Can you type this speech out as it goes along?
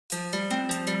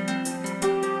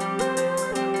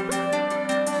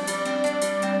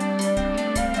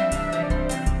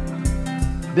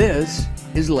This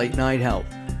is Late Night Health.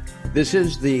 This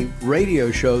is the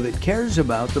radio show that cares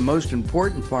about the most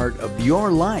important part of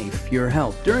your life, your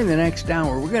health. During the next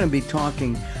hour, we're going to be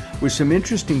talking with some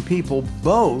interesting people,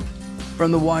 both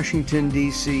from the Washington,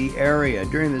 D.C. area.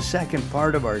 During the second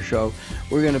part of our show,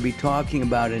 we're going to be talking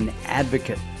about an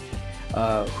advocate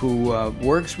who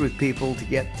works with people to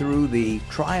get through the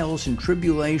trials and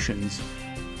tribulations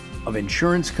of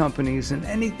insurance companies and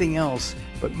anything else,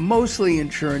 but mostly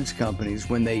insurance companies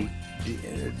when they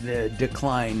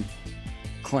decline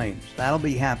claims. That'll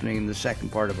be happening in the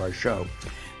second part of our show.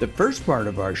 The first part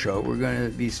of our show, we're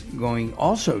going to be going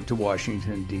also to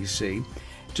Washington, D.C.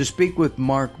 to speak with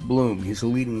Mark Blum. He's a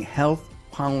leading health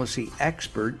policy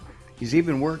expert. He's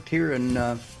even worked here in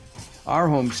our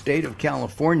home state of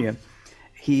California.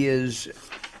 He is,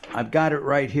 I've got it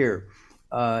right here,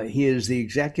 he is the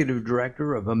executive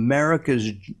director of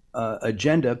America's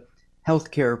Agenda,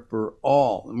 Healthcare for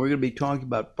All. And we're going to be talking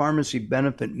about pharmacy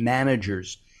benefit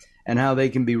managers and how they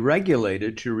can be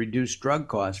regulated to reduce drug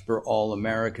costs for all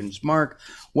Americans. Mark,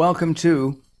 welcome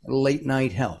to Late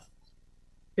Night Health.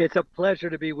 It's a pleasure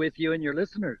to be with you and your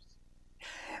listeners.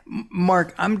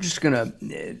 Mark, I'm just going to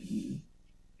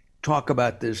talk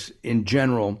about this in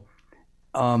general.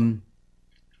 I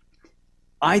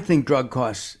think drug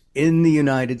costs in the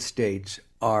United States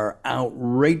are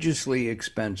outrageously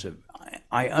expensive.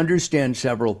 I understand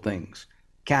several things.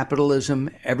 Capitalism,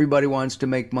 everybody wants to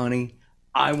make money.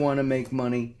 I want to make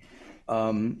money.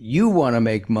 You want to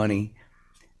make money,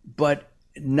 but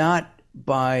not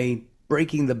by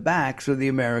breaking the backs of the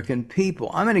American people.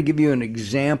 I'm going to give you an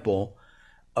example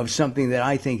of something that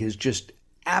I think is just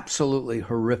absolutely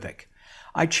horrific.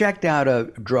 I checked out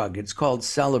a drug. It's called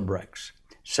Celebrex.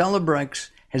 Celebrex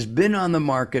has been on the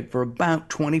market for about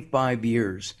 25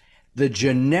 years. The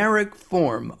generic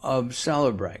form of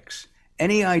Celebrex.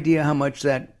 Any idea how much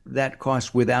that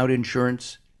costs without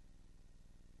insurance?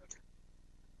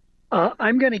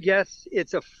 I'm going to guess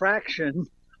it's a fraction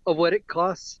of what it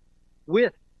costs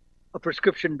with a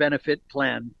prescription benefit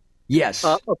plan. Yes.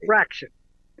 A fraction.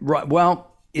 Right.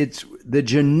 Well, it's the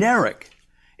generic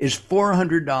is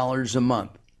 $400 a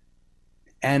month.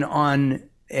 And on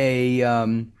a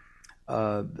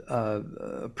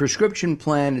prescription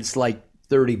plan, it's like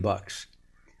 $30,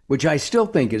 which I still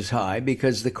think is high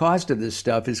because the cost of this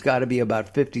stuff has got to be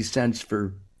about 50 cents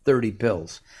for 30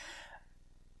 pills.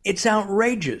 It's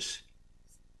outrageous.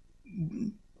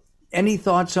 Any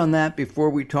thoughts on that before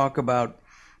we talk about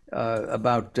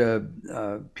PBMs?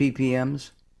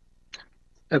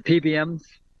 PBMs?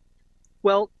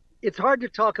 Well, it's hard to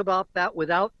talk about that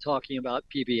without talking about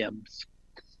PBMs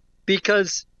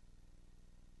because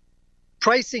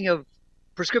pricing of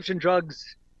prescription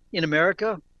drugs in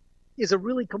America is a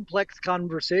really complex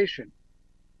conversation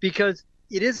because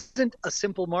it isn't a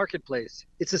simple marketplace.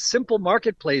 It's a simple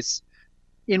marketplace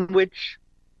in which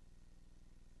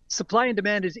supply and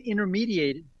demand is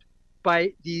intermediated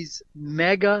by these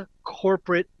mega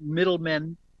corporate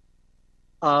middlemen,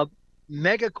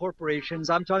 mega corporations.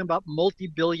 I'm talking about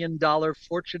multi-billion-dollar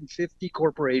Fortune 50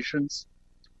 corporations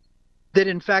that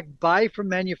in fact buy from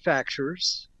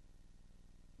manufacturers,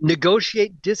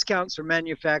 negotiate discounts from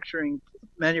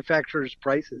manufacturers'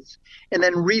 prices, and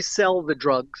then resell the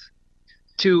drugs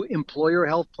to employer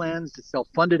health plans, to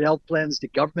self-funded health plans, to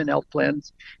government health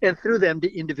plans, and through them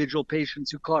to individual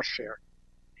patients who cost share.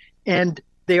 And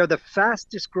they are the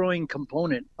fastest growing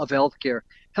component of healthcare.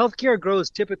 Healthcare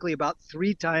grows typically about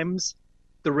 3 times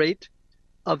the rate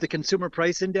of the consumer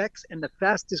price index, and the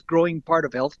fastest growing part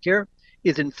of healthcare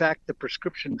is in fact the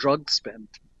prescription drug spend.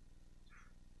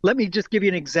 Let me just give you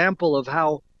an example of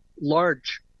how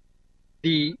large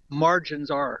the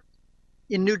margins are.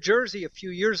 In New Jersey a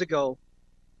few years ago,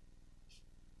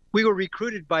 we were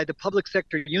recruited by the public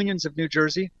sector unions of New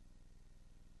Jersey,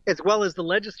 as well as the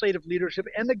legislative leadership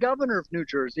and the governor of New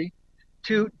Jersey,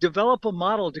 to develop a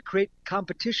model to create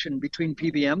competition between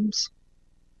PBMs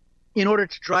in order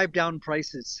to drive down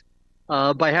prices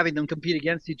by having them compete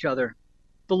against each other.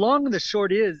 The long and the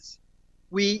short is,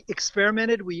 we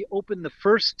experimented. We opened the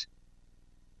first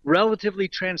relatively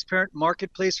transparent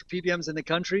marketplace for PBMs in the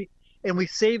country, and we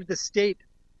saved the state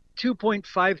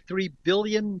 $2.53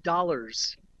 billion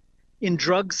in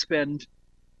drug spend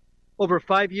over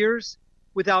 5 years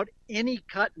without any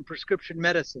cut in prescription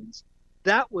medicines.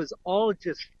 That was all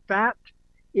just fat.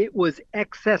 It was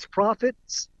excess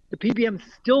profits. The PBMs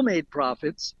still made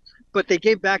profits, but they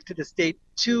gave back to the state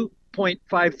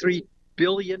 $2.53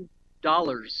 billion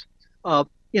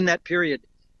in that period.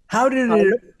 How did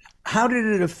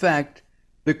it affect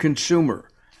the consumer?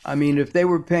 I mean, if they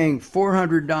were paying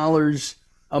 $400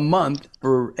 a month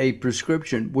for a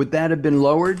prescription, would that have been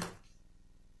lowered?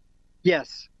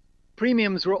 Yes,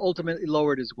 premiums were ultimately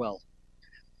lowered as well.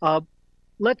 Uh,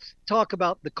 let's talk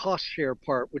about the cost share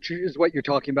part, which is what you're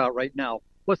talking about right now.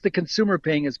 What's the consumer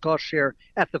paying as cost share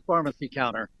at the pharmacy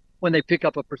counter when they pick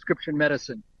up a prescription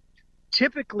medicine?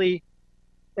 Typically,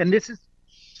 and this is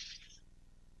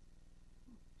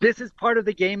part of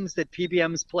the games that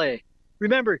PBMs play.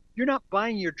 Remember, you're not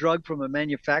buying your drug from a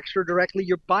manufacturer directly.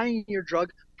 You're buying your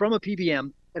drug from a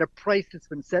PBM at a price that's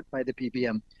been set by the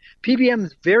PBM.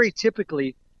 PBMs very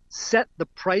typically set the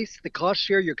price, the cost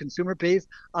share your consumer pays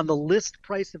on the list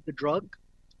price of the drug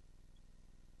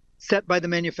set by the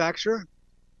manufacturer,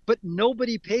 but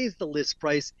nobody pays the list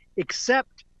price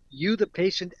except you, the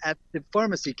patient at the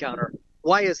pharmacy counter.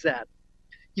 Why is that?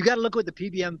 You got to look what the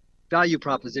PBM value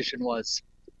proposition was.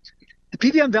 The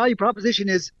PBM value proposition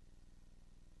is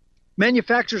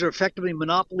manufacturers are effectively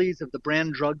monopolies of the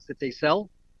brand drugs that they sell.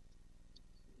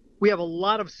 We have a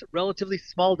lot of relatively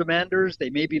small demanders. They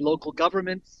may be local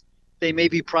governments. They may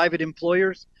be private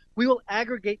employers. We will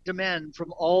aggregate demand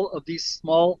from all of these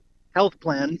small health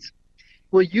plans.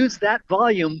 We'll use that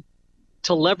volume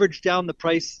to leverage down the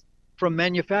price from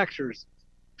manufacturers.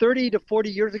 30 to 40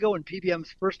 years ago, when PBMs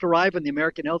first arrived on the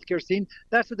American healthcare scene,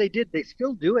 that's what they did. They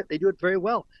still do it. They do it very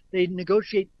well. They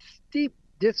negotiate steep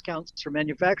discounts for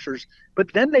manufacturers,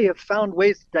 but then they have found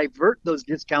ways to divert those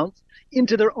discounts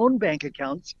into their own bank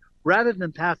accounts rather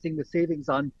than passing the savings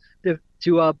on to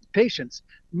patients.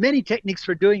 Many techniques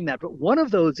for doing that, but one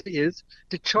of those is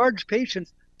to charge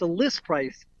patients the list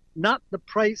price, not the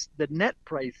price, the net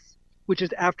price, which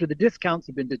is after the discounts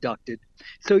have been deducted.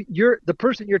 So the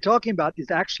person you're talking about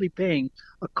is actually paying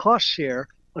a cost share,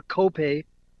 a copay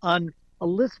on a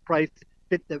list price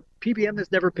that the PBM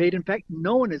has never paid. In fact,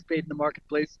 no one has paid in the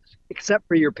marketplace except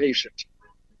for your patient.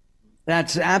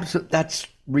 That's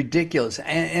ridiculous.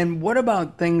 And what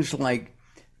about things like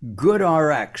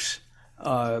GoodRx?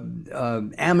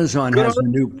 Amazon has a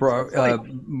new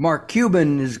Mark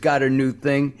Cuban has got a new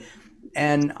thing.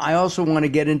 And I also want to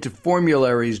get into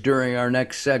formularies during our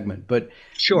next segment. But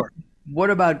sure. What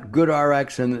about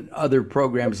GoodRx and other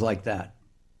programs like that?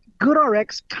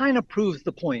 GoodRx kind of proves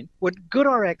the point. What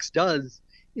GoodRx does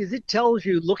is it tells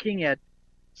you, looking at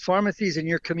pharmacies in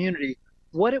your community,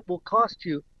 what it will cost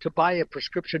you to buy a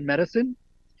prescription medicine.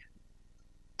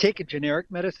 Take a generic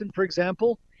medicine, for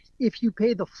example. If you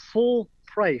pay the full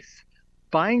price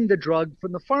buying the drug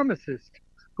from the pharmacist,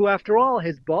 who, after all,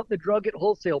 has bought the drug at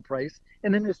wholesale price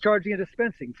and then is charging a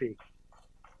dispensing fee.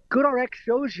 GoodRx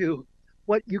shows you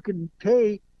what you can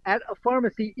pay at a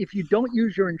pharmacy if you don't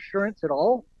use your insurance at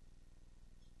all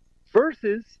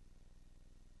versus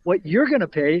what you're going to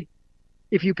pay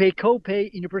if you pay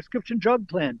copay in your prescription drug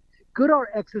plan.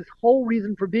 GoodRx's whole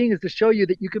reason for being is to show you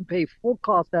that you can pay full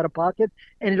cost out of pocket,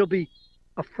 and it'll be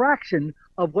a fraction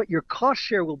of what your cost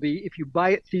share will be if you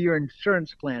buy it through your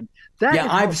insurance plan.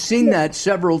 I've seen that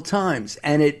several times,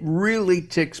 and it really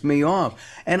ticks me off.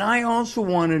 And I also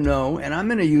want to know, and I'm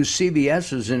going to use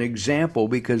CVS as an example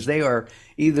because they are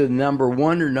either number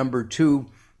one or number two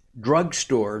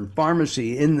drugstore and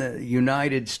pharmacy in the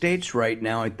United States right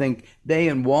now. I think they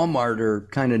and Walmart are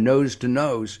kind of nose to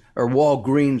nose, or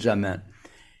Walgreens, I meant.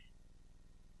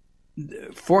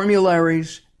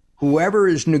 Formularies, whoever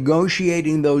is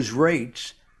negotiating those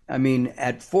rates, I mean,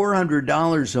 at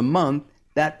 $400 a month,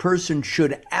 that person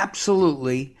should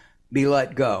absolutely be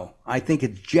let go. I think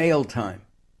it's jail time.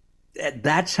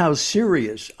 That's how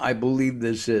serious I believe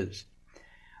this is.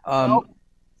 The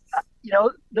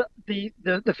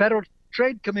Federal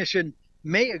Trade Commission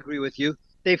may agree with you.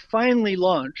 They finally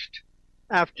launched,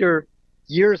 after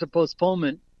years of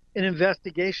postponement, an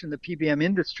investigation of the PBM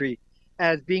industry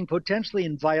as being potentially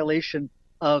in violation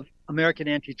of American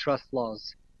antitrust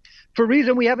laws. For a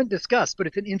reason we haven't discussed, but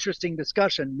it's an interesting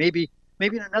discussion. Maybe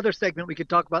in another segment we could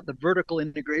talk about the vertical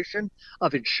integration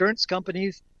of insurance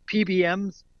companies,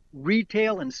 PBMs,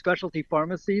 retail and specialty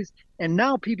pharmacies, and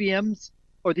now PBMs,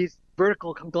 or these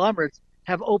vertical conglomerates,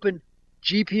 have opened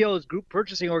GPOs, group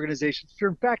purchasing organizations, to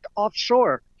in fact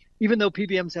offshore, even though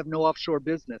PBMs have no offshore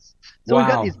business. So We've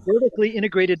got these vertically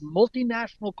integrated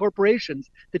multinational corporations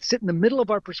that sit in the middle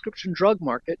of our prescription drug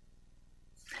market.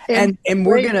 And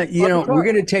we're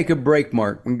gonna take a break,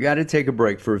 Mark. We've got to take a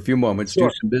break for a few moments,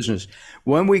 do some business.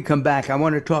 When we come back, I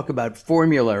want to talk about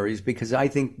formularies because I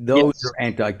think those are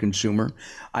anti-consumer.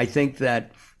 I think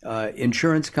that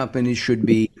insurance companies should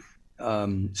be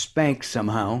spanked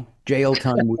somehow. Jail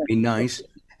time would be nice.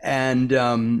 And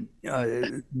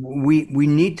we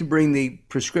need to bring the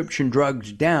prescription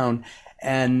drugs down.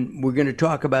 And we're going to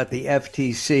talk about the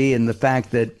FTC and the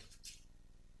fact that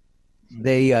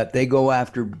They go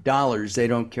after dollars. They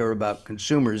don't care about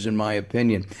consumers, in my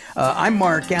opinion. I'm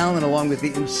Mark Alyn, along with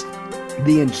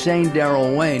the insane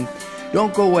Daryl Wayne.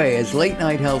 Don't go away as Late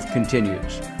Night Health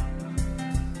continues.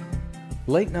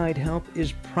 Late Night Health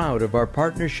is proud of our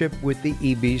partnership with the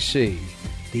EBC,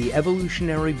 the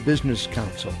Evolutionary Business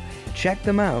Council. Check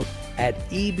them out at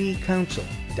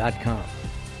ebcouncil.com.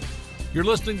 You're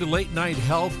listening to Late Night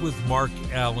Health with Mark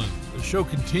Alyn. The show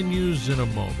continues in a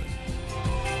moment.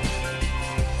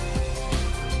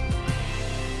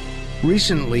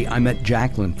 Recently, I met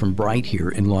Jacqueline from Bright here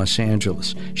in Los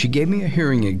Angeles. She gave me a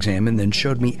hearing exam and then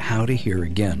showed me how to hear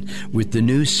again with the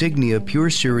new Signia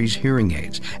Pure Series hearing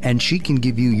aids, and she can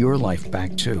give you your life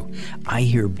back too. I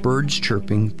hear birds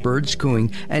chirping, birds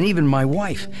cooing, and even my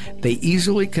wife. They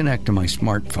easily connect to my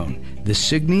smartphone. The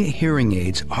Signia hearing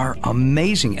aids are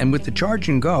amazing, and with the charge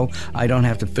and go, I don't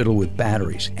have to fiddle with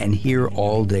batteries and hear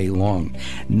all day long.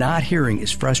 Not hearing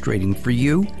is frustrating for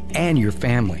you and your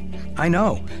family. I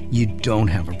know you don't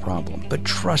have a problem, but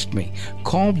trust me,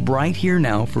 call Bright Here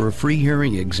now for a free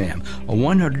hearing exam, a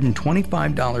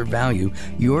 $125 value,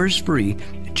 yours free,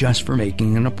 just for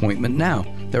making an appointment now.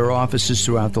 There are offices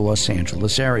throughout the Los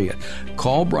Angeles area.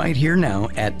 Call Bright Here now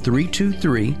at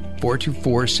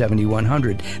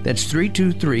 323-424-7100. That's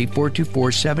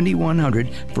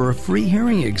 323-424-7100 for a free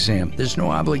hearing exam. There's no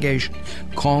obligation.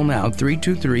 Call now,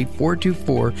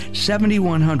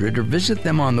 323-424-7100, or visit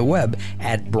them on the web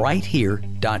at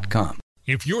brighthere.com.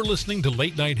 If you're listening to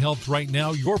Late Night Health right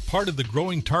now, you're part of the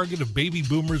growing target of baby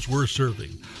boomers we're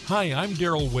serving. Hi, I'm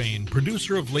Daryl Wayne,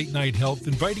 producer of Late Night Health,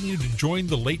 inviting you to join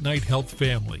the Late Night Health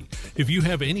family. If you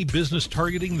have any business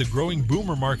targeting the growing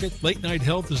boomer market, Late Night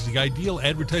Health is the ideal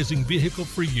advertising vehicle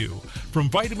for you. From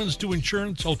vitamins to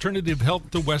insurance, alternative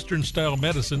health to Western-style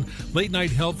medicine, Late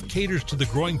Night Health caters to the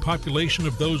growing population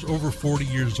of those over 40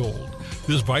 years old.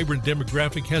 This vibrant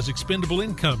demographic has expendable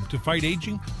income to fight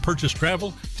aging, purchase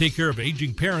travel, take care of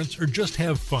aging parents, or just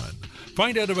have fun.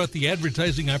 Find out about the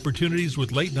advertising opportunities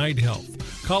with Late Night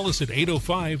Health. Call us at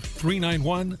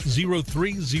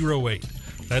 805-391-0308.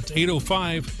 That's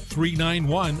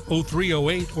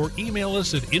 805-391-0308, or email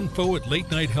us at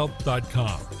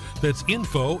info@latenighthealth.com. That's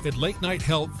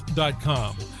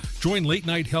info@latenighthealth.com. Join Late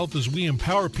Night Health as we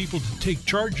empower people to take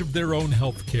charge of their own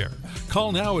health care.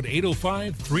 Call now at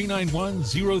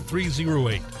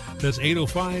 805-391-0308. That's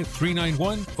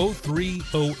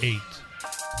 805-391-0308.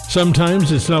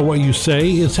 Sometimes it's not what you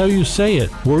say, it's how you say it.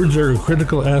 Words are a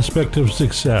critical aspect of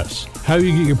success. How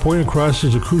you get your point across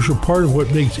is a crucial part of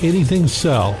what makes anything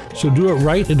sell. So do it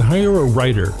right and hire a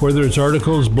writer. Whether it's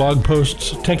articles, blog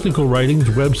posts, technical writings,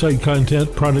 website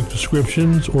content, product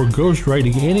descriptions, or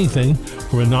ghostwriting anything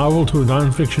from a novel to a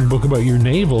nonfiction book about your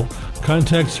navel,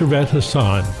 contact Servet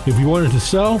Hassan. If you want it to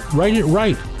sell, write it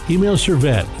right. Email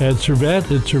Servet at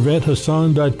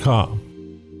servet@servethassan.com.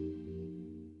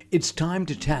 It's time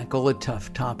to tackle a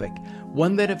tough topic,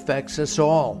 one that affects us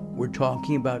all. We're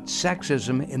talking about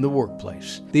sexism in the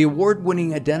workplace. The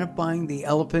award-winning Identifying the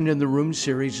Elephant in the Room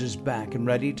series is back and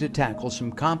ready to tackle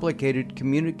some complicated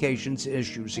communications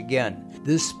issues again.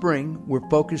 This spring, we're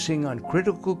focusing on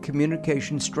critical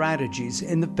communication strategies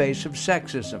in the face of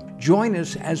sexism. Join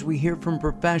us as we hear from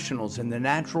professionals in the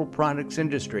natural products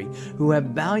industry who have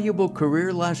valuable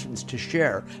career lessons to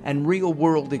share and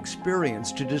real-world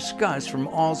experience to discuss from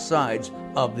all sides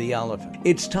of the elephant.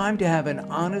 It's time to have an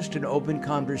honest and open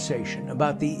conversation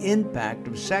about the impact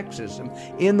of sexism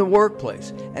in the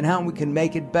workplace and how we can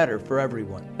make it better for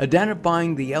everyone.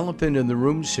 Identifying the Elephant in the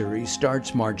Room series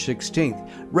starts March 16th.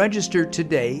 Register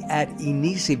today at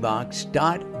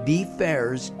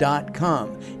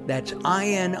inicibox.vfairs.com. That's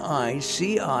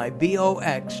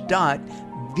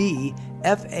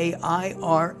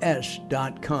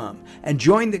INICIBOX.VFAIRS.com, and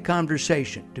join the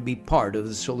conversation to be part of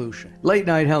the solution. Late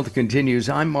Night Health continues.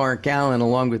 I'm Mark Alyn,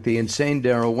 along with the insane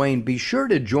Daryl Wayne. Be sure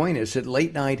to join us at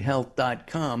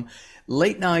latenighthealth.com,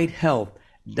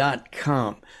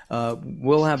 latenighthealth.com.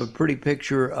 We'll have a pretty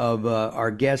picture of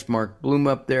our guest, Mark Blum,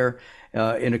 up there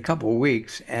in a couple of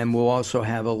weeks, and we'll also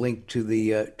have a link to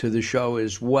the show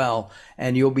as well,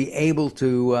 and you'll be able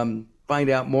to find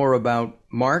out more about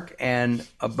Mark and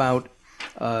about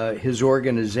his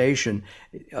organization,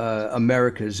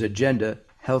 America's Agenda,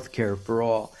 Healthcare for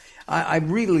All. I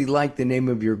really like the name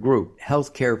of your group,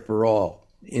 Healthcare for All,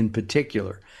 in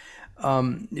particular.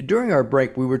 During our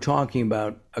break, we were talking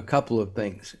about a couple of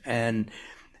things, and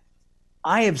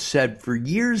I have said for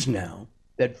years now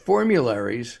that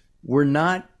formularies were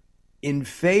not in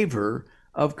favor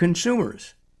of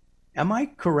consumers. Am I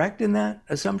correct in that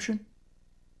assumption?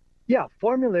 Yeah,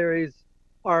 formularies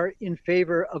are in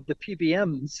favor of the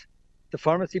PBMs, the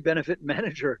pharmacy benefit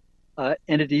manager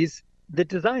entities that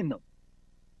design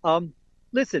them.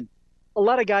 Listen, a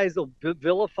lot of guys will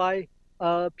vilify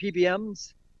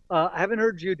PBMs. I haven't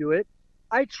heard you do it.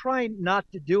 I try not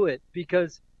to do it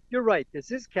because you're right.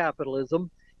 This is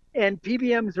capitalism, and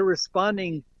PBMs are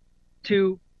responding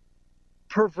to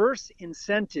perverse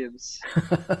incentives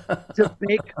to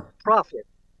make profit.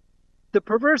 The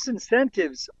perverse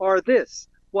incentives are this.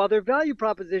 While their value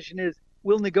proposition is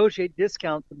we'll negotiate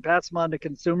discounts and pass them on to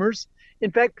consumers,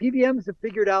 in fact, PBMs have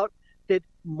figured out that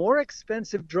more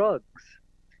expensive drugs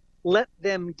let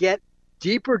them get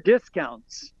deeper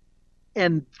discounts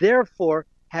and therefore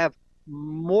have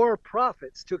more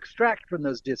profits to extract from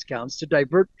those discounts to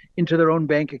divert into their own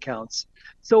bank accounts.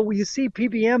 So you see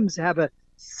PBMs have a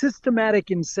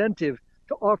systematic incentive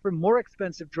to offer more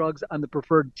expensive drugs on the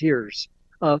preferred tiers.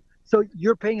 So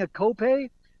you're paying a copay,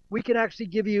 we can actually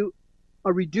give you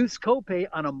a reduced copay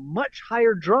on a much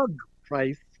higher drug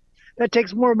price. That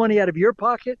takes more money out of your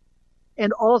pocket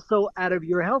and also out of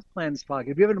your health plan's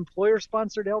pocket. If you have an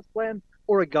employer-sponsored health plan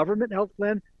or a government health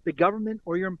plan, the government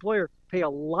or your employer pay a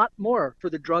lot more for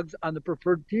the drugs on the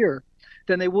preferred tier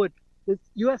than they would. The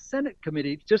U.S. Senate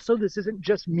committee, just so this isn't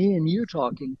just me and you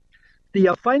talking,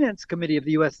 the Finance Committee of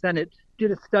the U.S. Senate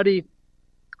did a study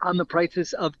on the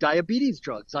prices of diabetes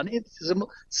drugs, on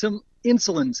some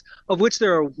insulins, of which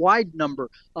there are a wide number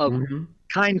of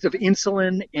kinds of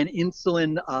insulin and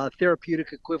insulin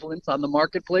therapeutic equivalents on the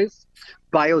marketplace,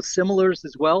 biosimilars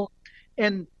as well,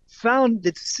 and found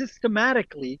that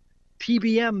systematically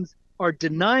PBMs are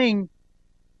denying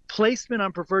placement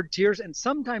on preferred tiers and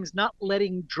sometimes not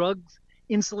letting drugs,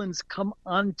 insulins come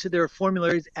onto their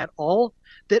formularies at all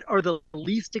that are the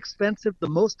least expensive, the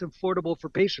most affordable for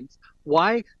patients.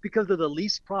 Why? Because they're the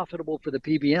least profitable for the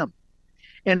PBM.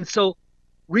 And so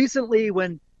recently,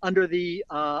 when under the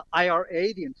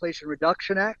IRA, the Inflation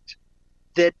Reduction Act,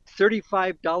 that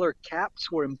 $35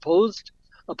 caps were imposed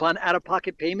upon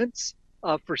out-of-pocket payments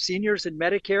for seniors in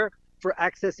Medicare for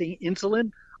accessing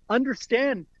insulin,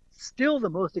 understand still the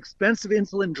most expensive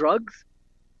insulin drugs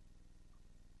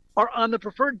are on the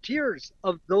preferred tiers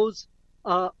of those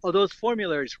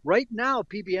formularies. Right now,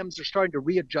 PBMs are starting to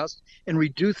readjust and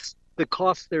reduce the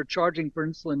costs they're charging for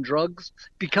insulin drugs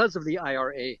because of the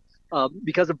IRA,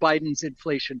 because of Biden's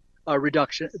inflation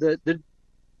reduction,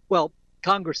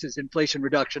 Congress's Inflation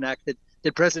Reduction Act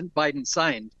that President Biden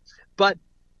signed. But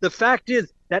the fact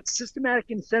is that systematic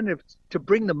incentive to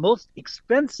bring the most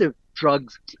expensive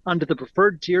drugs onto the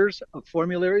preferred tiers of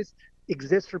formularies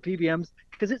exists for PBMs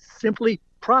because it's simply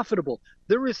profitable.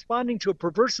 They're responding to a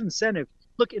perverse incentive.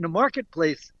 Look, in a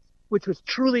marketplace which was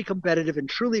truly competitive and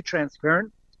truly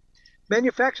transparent,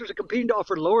 manufacturers are competing to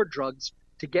offer lower drugs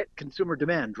to get consumer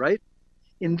demand, right?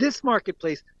 In this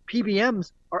marketplace,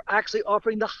 PBMs are actually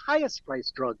offering the highest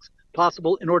priced drugs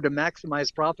possible in order to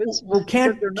maximize profits.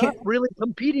 They're not really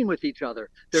competing with each other.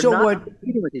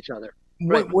 Competing with each other.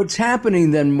 Right. What's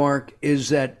happening then, Mark, is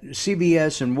that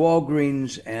CVS and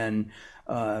Walgreens and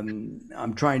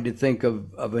I'm trying to think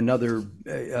of another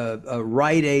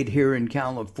Rite Aid here in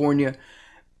California.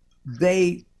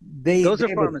 They have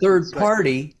a third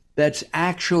party that's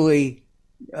actually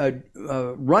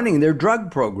running their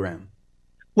drug program.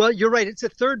 Well, you're right. It's a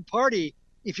third party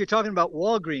if you're talking about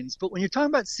Walgreens. But when you're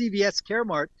talking about CVS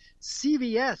Caremart's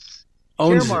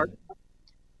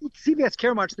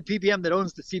the PBM that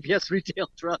owns the CVS retail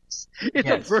drugs. It's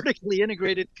a vertically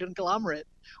integrated conglomerate.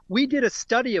 We did a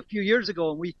study a few years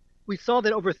ago, and we saw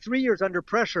that over 3 years under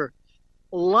pressure,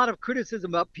 a lot of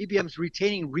criticism about PBMs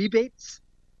retaining rebates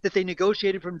that they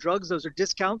negotiated from drugs. Those are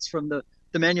discounts from the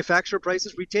manufacturer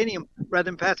prices, retaining them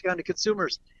rather than passing on to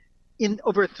consumers. In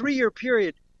over a 3-year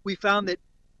period, we found that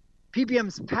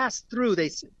PBMs passed through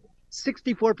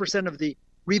 64% of the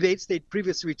rebates they'd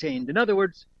previously retained. In other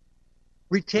words,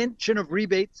 retention of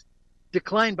rebates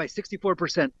declined by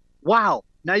 64%. Wow.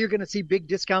 Now you're going to see big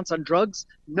discounts on drugs?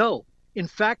 No. In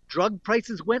fact, drug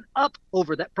prices went up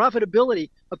over that. Profitability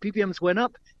of PBMs went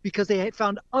up because they had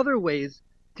found other ways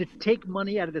to take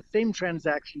money out of the same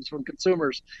transactions from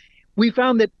consumers. We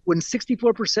found that when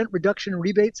 64% reduction in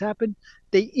rebates happened,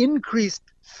 they increased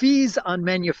fees on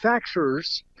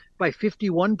manufacturers by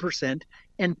 51%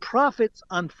 and profits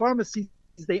on pharmacies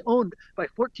they owned by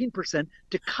 14%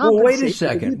 to compensate. Well, wait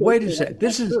a second.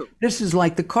 This is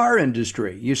like the car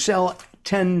industry. You sell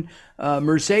 10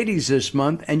 Mercedes this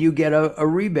month and you get a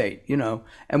rebate,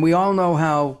 and we all know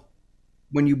how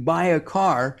when you buy a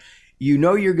car,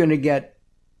 you're going to get,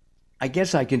 I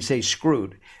guess I can say,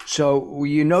 screwed. So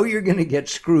you're going to get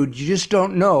screwed. You just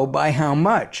don't know by how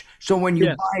much. So when you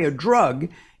buy a drug,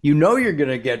 you're going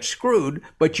to get screwed,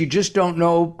 but you just don't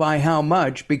know by how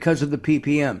much because of the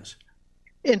PBMs.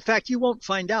 In fact, you won't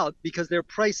find out because their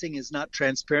pricing is not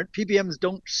transparent. PBMs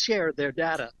don't share their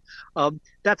data.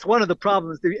 That's one of the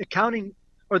problems. The accounting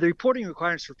or the reporting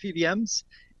requirements for PBMs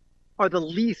are the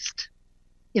least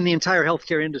in the entire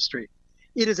healthcare industry.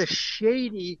 It is a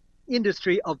shady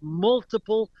industry of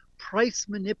multiple price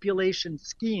manipulation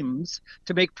schemes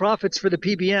to make profits for the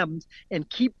PBMs and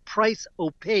keep price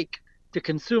opaque to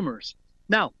consumers.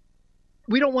 Now,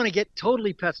 we don't want to get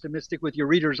totally pessimistic with your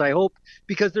readers, I hope,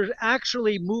 because there's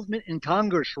actually movement in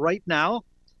Congress right now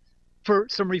for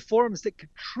some reforms that could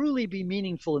truly be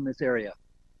meaningful in this area.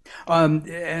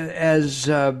 As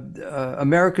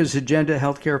America's Agenda,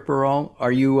 Healthcare for All,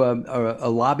 are you a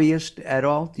lobbyist at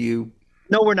all? Do you?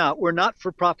 No, we're not. We're not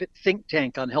for-profit think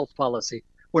tank on health policy.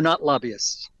 We're not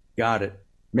lobbyists. Got it.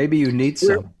 Maybe you need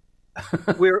some.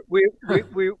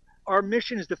 Our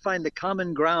mission is to find the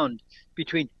common ground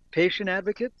between patient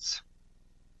advocates,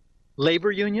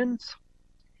 labor unions,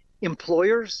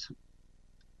 employers,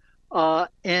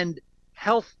 and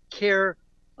healthcare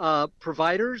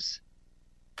providers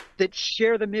that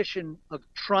share the mission of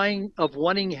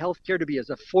wanting healthcare to be as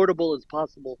affordable as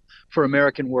possible for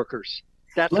American workers.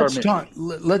 That's our mission.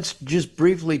 Let's just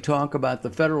briefly talk about the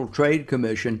Federal Trade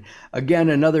Commission. Again,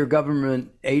 another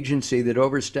government agency that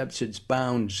oversteps its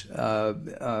bounds,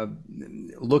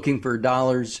 looking for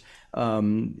dollars.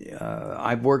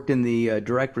 I've worked in the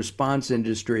direct response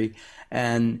industry,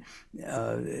 and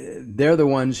they're the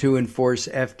ones who enforce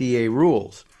FDA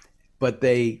rules, but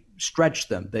they stretch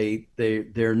them.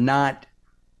 They're not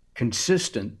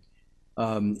consistent.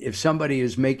 If somebody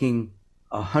is making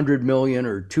 $100 million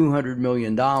or $200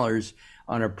 million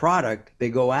on a product, they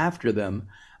go after them,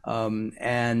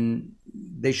 and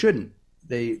they shouldn't.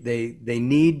 They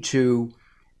need to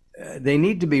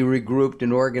be regrouped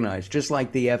and organized, just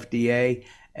like the FDA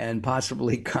and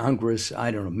possibly Congress.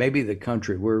 I don't know, maybe the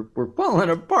country. We're falling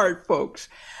apart, folks.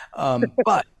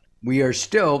 But we are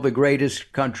still the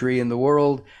greatest country in the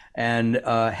world, and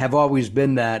have always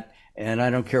been that. And I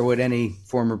don't care what any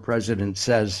former president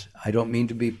says. I don't mean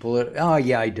to be political. Oh,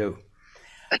 yeah, I do.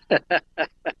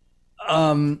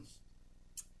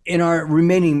 In our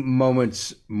remaining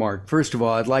moments, Mark, first of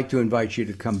all, I'd like to invite you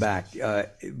to come back.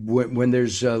 When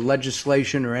there's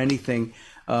legislation or anything,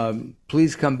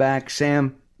 please come back.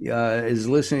 Sam is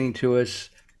listening to us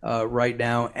right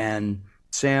now. And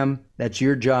Sam, that's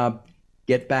your job.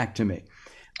 Get back to me.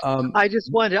 I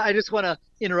just want to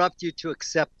interrupt you to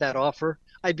accept that offer.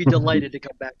 I'd be delighted to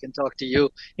come back and talk to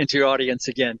you and to your audience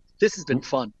again. This has been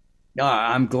fun.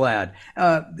 I'm glad.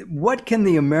 What can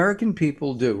the American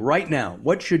people do right now?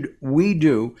 What should we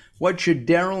do? What should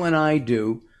Daryl and I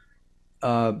do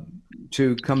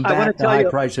to combat the high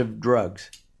price of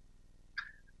drugs?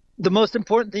 The most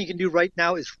important thing you can do right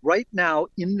now is right now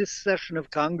in this session of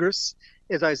Congress,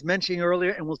 as I was mentioning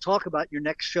earlier, and we'll talk about your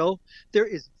next show, there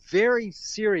is very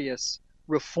serious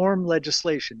reform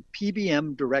legislation,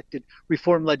 PBM-directed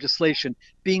reform legislation,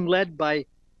 being led by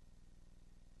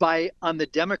on the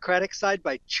Democratic side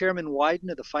by Chairman Wyden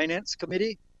of the Finance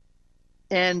Committee,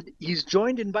 and he's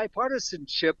joined in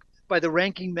bipartisanship by the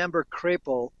ranking member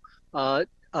Crapo Mike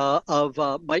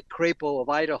Crapo of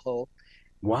Idaho.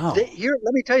 Wow! Here,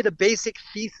 let me tell you the basic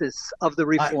thesis of the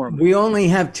reform. We only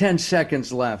have 10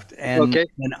 seconds left, and here's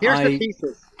the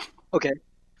thesis. Okay.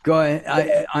 Go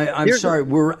ahead. I'm sorry,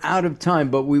 we're out of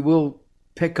time, but we will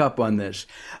pick up on this.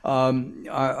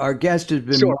 Our guest has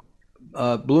been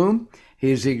Mark Blum.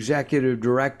 He's the executive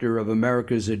director of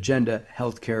America's Agenda,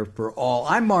 Healthcare for All.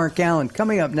 I'm Mark Alyn.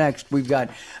 Coming up next, we've got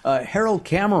Harold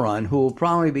Cameron, who will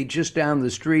probably be just down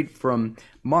the street from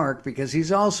Mark because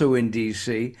he's also in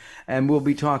D.C., and we'll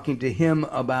be talking to him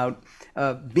about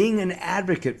being an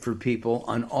advocate for people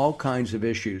on all kinds of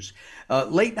issues.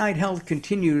 Late Night Health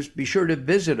continues. Be sure to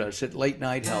visit us at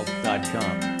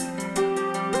latenighthealth.com.